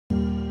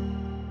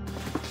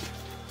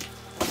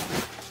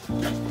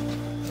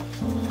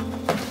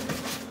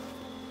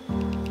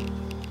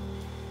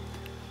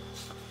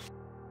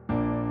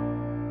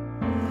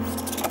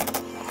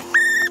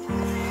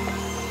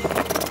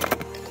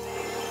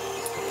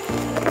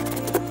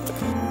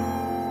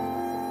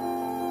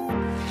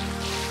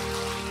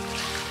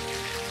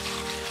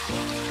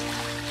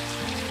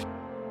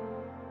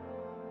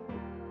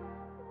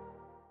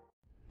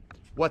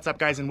What's up,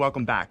 guys, and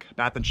welcome back.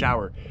 Bath and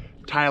Shower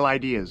Tile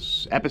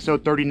Ideas,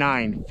 episode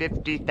 39,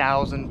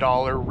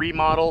 $50,000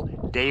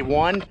 remodel, day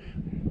one.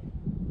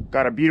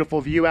 Got a beautiful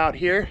view out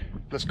here.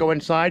 Let's go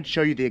inside,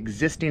 show you the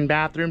existing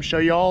bathroom, show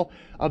you all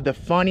of the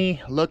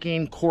funny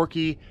looking,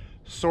 quirky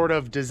sort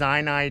of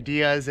design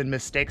ideas and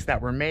mistakes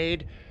that were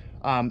made.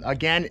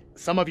 Again,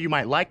 some of you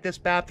might like this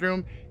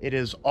bathroom. It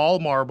is all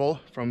marble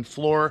from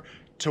floor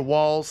to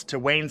walls to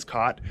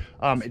wainscot.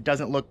 It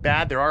doesn't look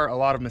bad. There are a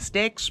lot of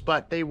mistakes,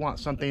 but they want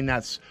something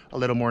that's a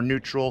little more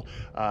neutral.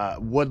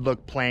 Wood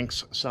look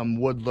planks, some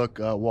wood look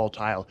wall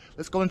tile.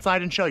 Let's go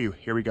inside and show you.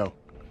 Here we go.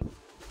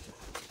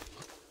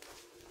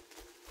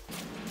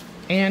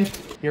 And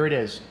here it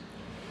is.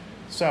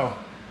 So,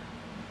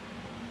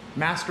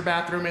 master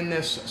bathroom in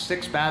this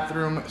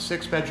 6-bathroom,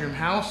 6-bedroom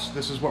house.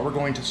 This is what we're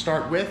going to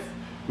start with.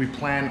 We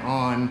plan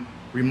on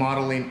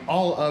remodeling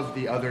all of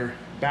the other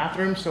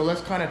bathrooms. So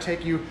let's kind of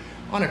take you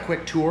on a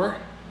quick tour.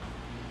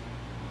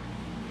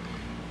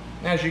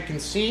 As you can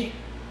see,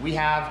 we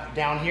have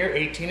down here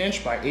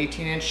 18-inch by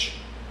 18-inch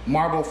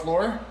marble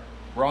floor.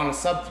 We're on a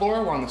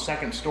subfloor, we're on the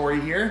 2nd story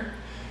here.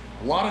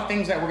 A lot of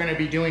things that we're gonna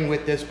be doing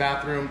with this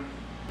bathroom.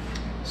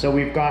 So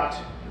we've got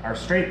our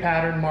straight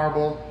pattern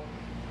marble.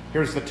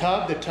 Here's the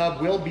tub. The tub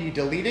will be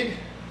deleted.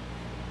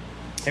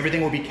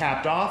 Everything will be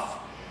capped off.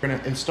 We're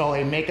gonna install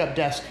a makeup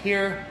desk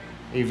here,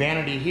 a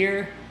vanity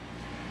here.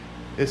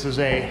 This is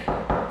a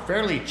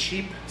fairly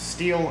cheap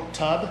steel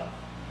tub,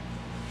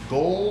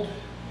 gold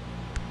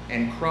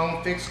and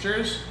chrome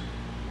fixtures,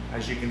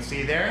 as you can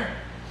see there.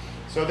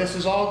 So this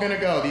is all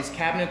gonna go. These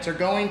cabinets are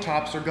going,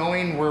 tops are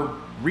going. We're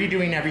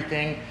redoing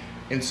everything,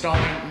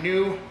 installing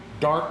new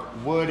dark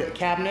wood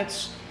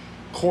cabinets,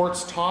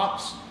 quartz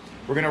tops.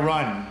 We're gonna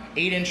run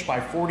 8-inch by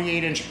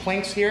 48-inch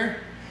planks here.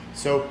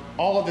 So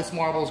all of this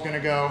marble is gonna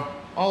go,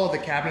 all of the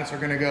cabinets are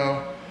gonna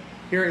go.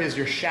 Here is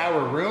your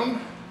shower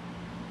room.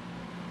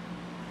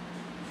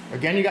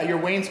 Again, you got your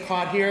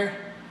wainscot here,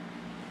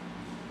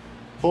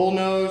 bull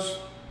nose.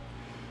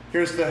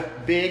 Here's the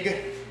big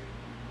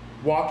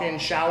walk-in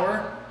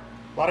shower.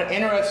 A lot of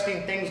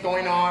interesting things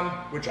going on,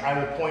 which I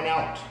will point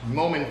out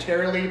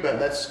momentarily,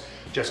 but let's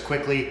just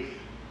quickly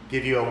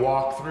give you a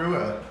walk through,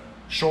 a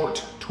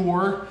short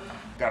tour.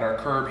 Got our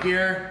curb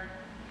here.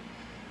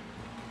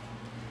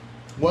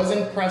 Was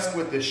impressed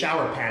with the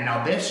shower pan.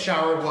 Now this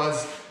shower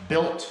was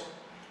built,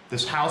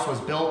 this house was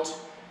built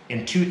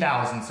in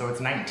 2000, so it's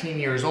 19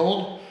 years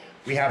old.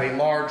 We have a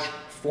large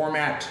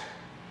format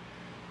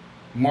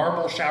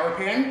marble shower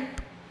pan.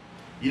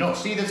 You don't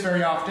see this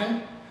very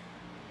often.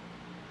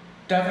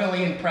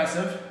 Definitely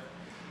impressive.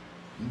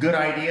 Good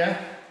idea.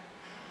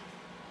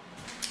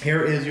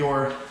 Here is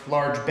your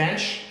large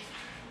bench.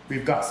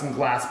 We've got some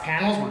glass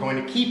panels. We're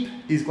going to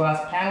keep these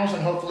glass panels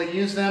and hopefully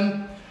use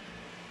them.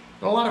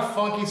 A lot of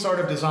funky sort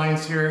of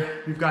designs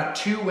here. We've got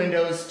 2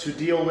 windows to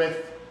deal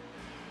with.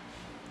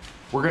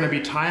 We're going to be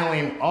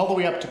tiling all the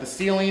way up to the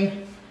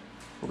ceiling.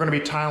 We're going to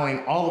be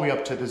tiling all the way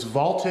up to this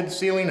vaulted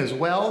ceiling as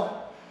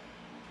well.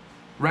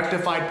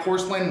 Rectified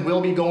porcelain will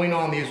be going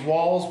on these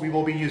walls. We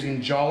will be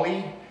using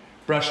Jolly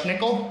brushed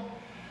nickel,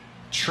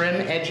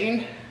 trim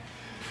edging.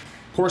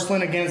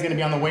 Porcelain again is going to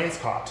be on the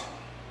wainscot.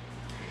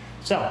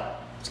 So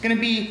it's going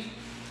to be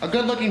a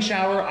good looking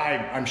shower.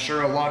 I'm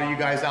sure a lot of you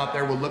guys out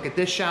there will look at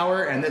this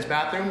shower and this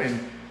bathroom and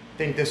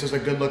think this is a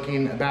good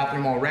looking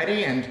bathroom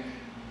already, and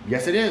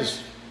yes it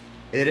is.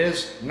 It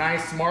is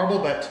nice marble,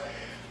 but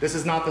this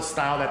is not the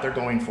style that they're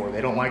going for. They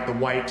don't like the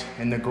white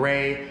and the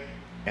gray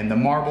and the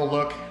marble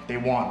look. They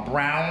want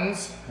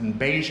browns and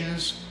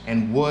beiges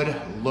and wood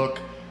look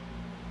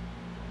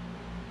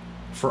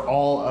for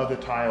all of the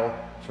tile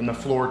from the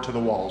floor to the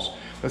walls.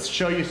 Let's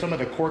show you some of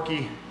the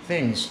quirky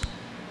things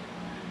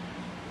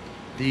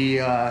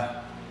the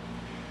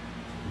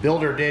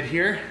builder did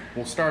here.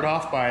 We'll start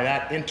off by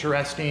that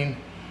interesting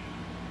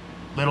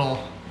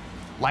little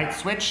light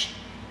switch.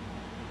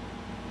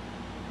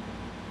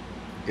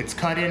 It's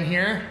cut in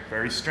here,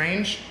 very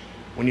strange.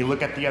 When you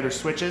look at the other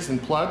switches and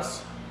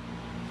plugs,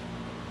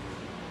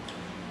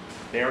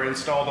 they are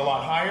installed a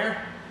lot higher.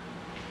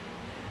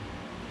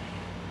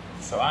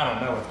 So I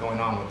don't know what's going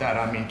on with that.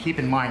 I mean, keep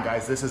in mind,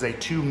 guys, this is a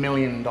 $2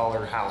 million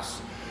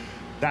house.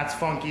 That's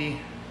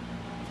funky.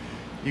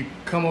 You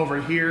come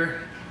over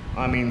here,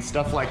 I mean,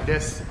 stuff like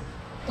this.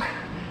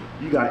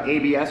 You got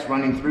ABS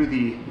running through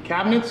the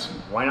cabinets.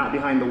 Why not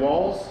behind the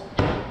walls?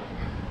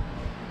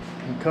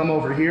 And come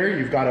over here,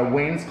 you've got a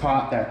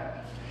wainscot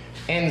that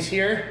ends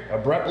here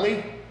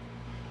abruptly.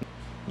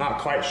 Not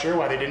quite sure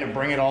why they didn't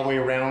bring it all the way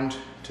around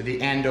to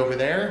the end over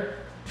there.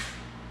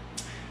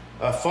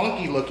 A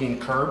funky looking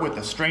curb with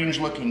a strange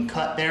looking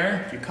cut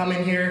there. If you come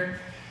in here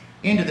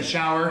into the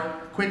shower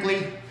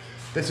quickly,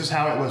 this is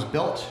how it was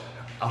built.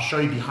 I'll show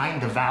you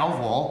behind the valve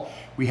wall.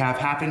 We have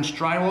 1/2-inch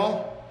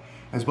drywall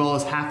as well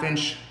as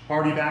 1/2-inch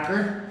hardy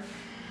backer.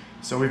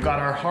 So we've got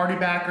our hardy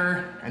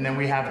backer, and then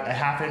we have a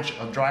 1/2-inch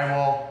of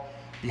drywall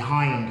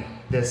behind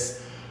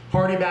this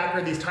hardy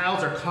backer. These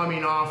tiles are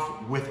coming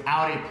off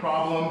without a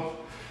problem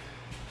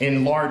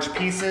in large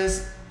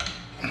pieces.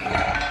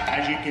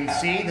 As you can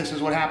see, this is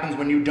what happens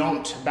when you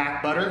don't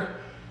back butter.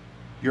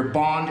 your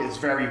bond is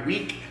very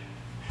weak.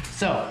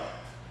 So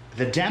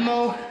the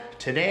demo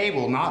today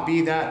will not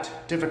be that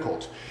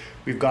difficult.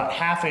 We've got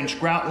 1/2-inch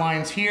grout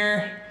lines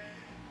here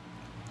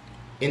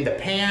in the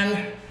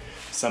pan,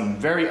 some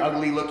very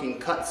ugly looking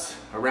cuts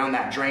around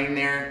that drain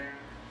there.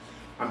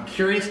 I'm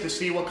curious to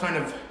see what kind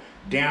of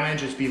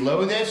damage is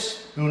below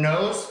this, who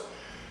knows?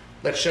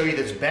 Let's show you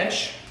this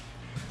bench.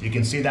 You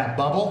can see that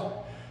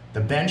bubble.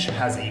 The bench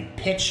has a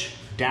pitch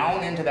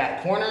down into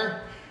that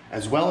corner,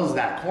 as well as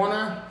that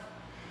corner.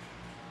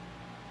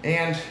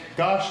 And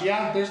gosh,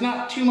 yeah, there's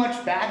not too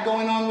much bad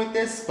going on with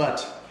this,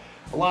 but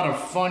a lot of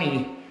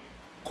funny,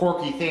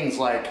 quirky things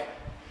like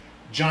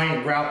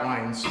giant grout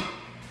lines.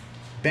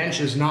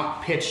 Bench is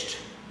not pitched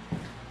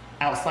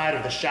outside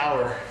of the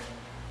shower.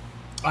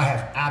 I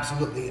have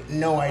absolutely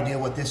no idea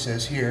what this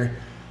is here.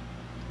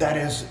 That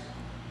is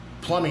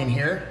plumbing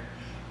here.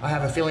 I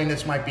have a feeling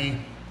this might be,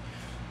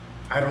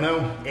 I don't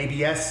know,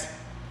 ABS.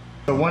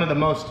 So one of the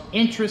most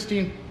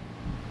interesting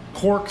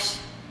quirks,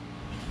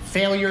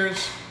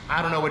 failures,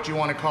 I don't know what you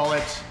want to call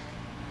it,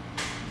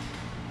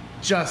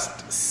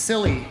 just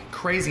silly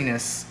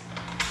craziness,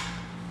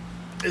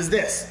 is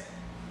this.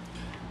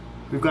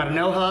 We've got a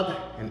no hub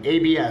and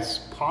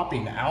ABS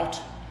popping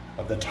out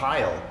of the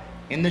tile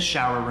in the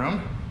shower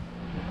room.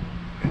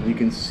 And you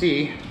can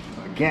see,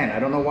 again, I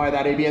don't know why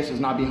that ABS is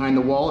not behind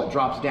the wall. It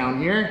drops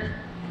down here.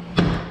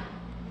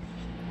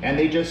 And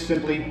they just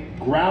simply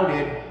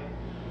grouted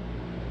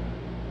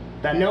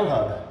that no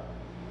hub.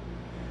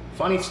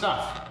 Funny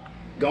stuff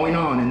going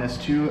on in this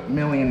 $2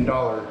 million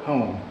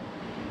home,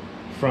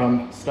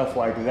 from stuff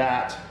like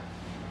that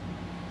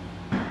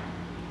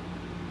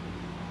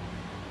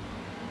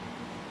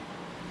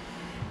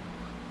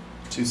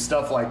to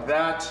stuff like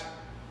that,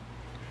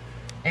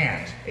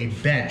 and a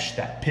bench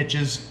that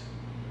pitches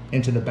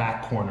into the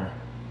back corner.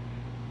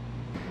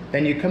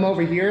 Then you come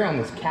over here on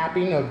this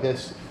capping of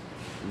this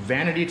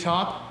vanity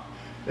top.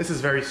 This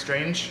is very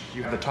strange.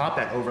 You have the top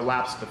that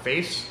overlaps the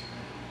face,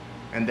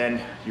 and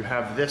then you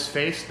have this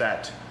face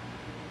that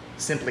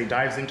simply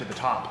dives into the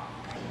top.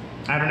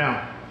 I don't know.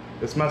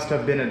 This must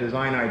have been a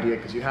design idea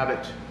because you have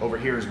it over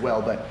here as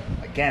well. But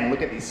again,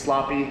 look at these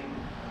sloppy,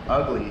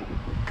 ugly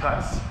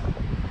cuts.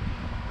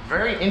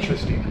 Very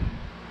interesting.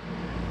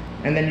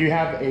 And then you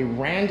have a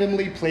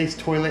randomly placed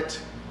toilet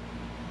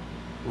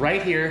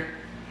right here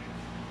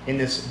in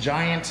this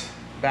giant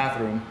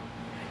bathroom.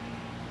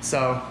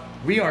 So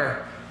we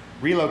are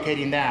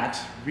relocating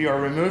that. We are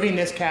removing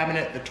this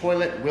cabinet. The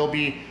toilet will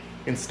be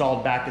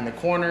installed back in the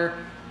corner.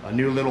 A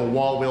new little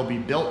wall will be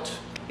built.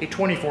 A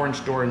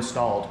 24-inch door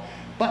installed.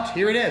 But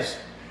here it is.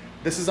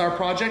 This is our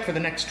project for the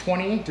next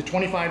 20 to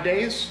 25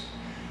 days.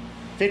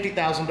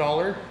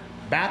 $50,000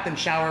 bath and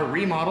shower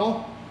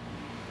remodel.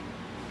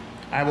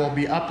 I will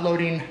be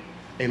uploading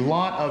a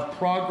lot of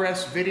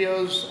progress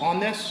videos on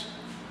this.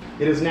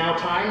 It is now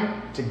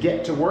time to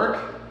get to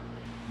work.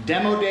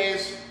 Demo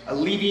days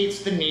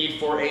alleviates the need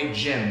for a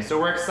gym. So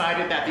we're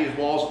excited that these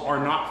walls are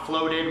not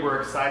floated.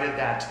 We're excited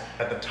that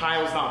the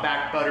tile's not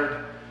back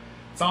buttered.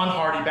 It's on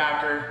Hardy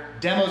Backer.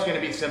 Demo's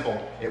gonna be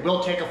simple. It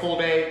will take a full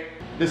day.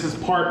 This is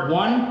part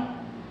 1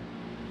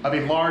 of a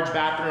large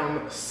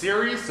bathroom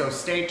series, so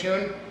stay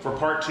tuned for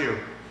part 2.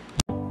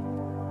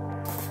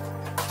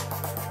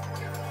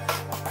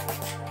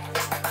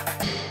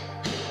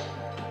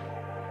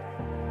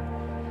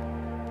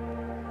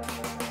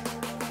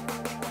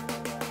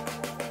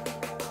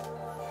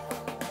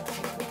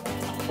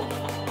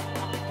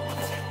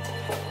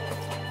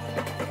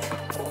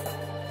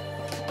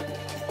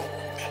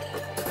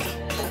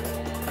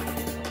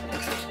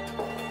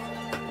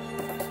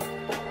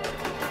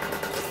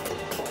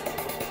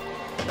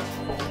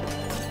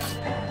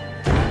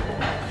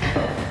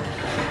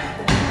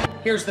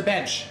 Here's the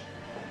bench.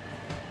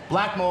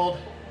 Black mold,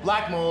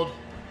 black mold,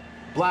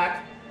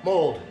 black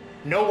mold.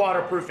 No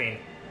waterproofing.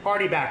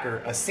 Hardy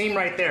Backer, a seam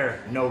right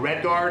there. No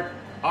red guard,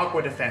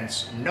 aqua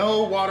defense.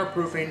 No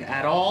waterproofing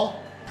at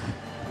all.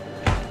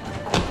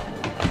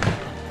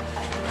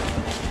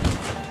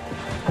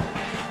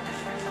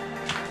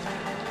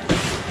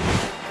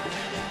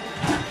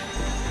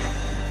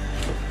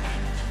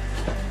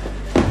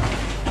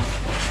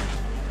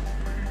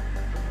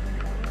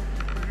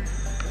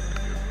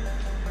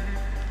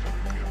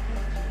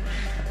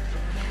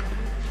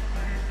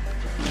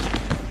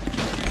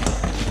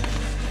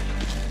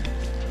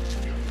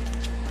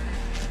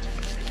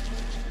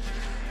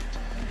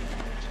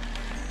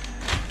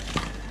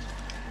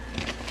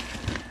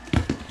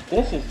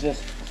 This is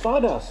just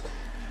sawdust.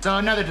 So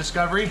another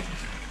discovery.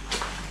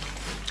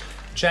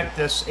 Check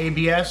this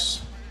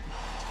ABS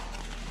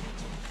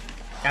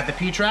at the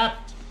P-trap.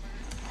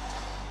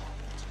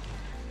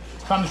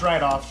 Comes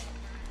right off.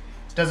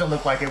 Doesn't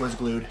look like it was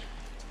glued.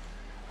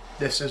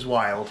 This is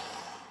wild.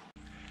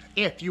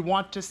 If you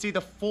want to see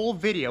the full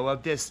video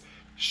of this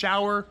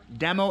shower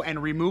demo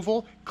and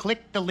removal,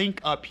 click the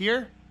link up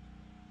here.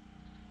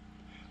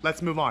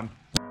 Let's move on.